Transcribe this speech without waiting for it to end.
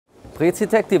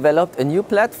Precitech developed a new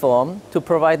platform to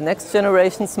provide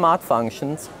next-generation smart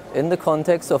functions in the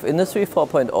context of Industry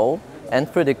 4.0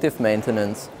 and predictive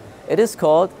maintenance. It is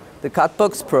called the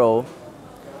CutBox Pro,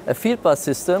 a field bus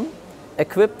system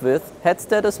equipped with head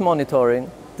status monitoring,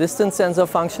 distance sensor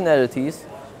functionalities,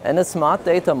 and a smart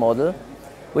data model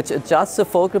which adjusts the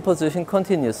focal position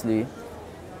continuously.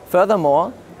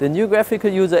 Furthermore, the new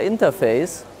graphical user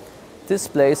interface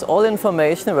displays all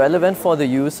information relevant for the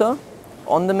user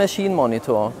on the machine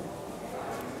monitor.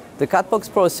 The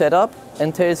CutBox Pro setup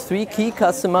entails three key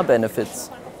customer benefits.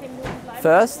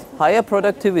 First, higher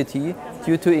productivity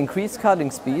due to increased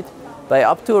cutting speed by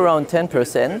up to around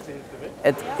 10%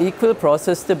 at equal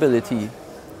process stability.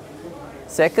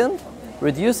 Second,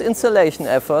 reduced installation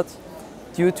effort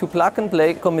due to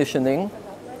plug-and-play commissioning.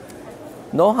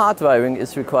 No hard wiring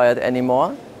is required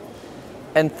anymore.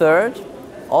 And third,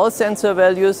 all sensor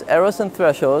values, errors and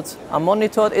thresholds are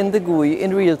monitored in the GUI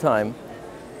in real time.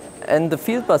 And the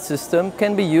field bus system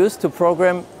can be used to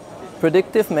program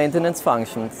predictive maintenance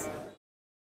functions.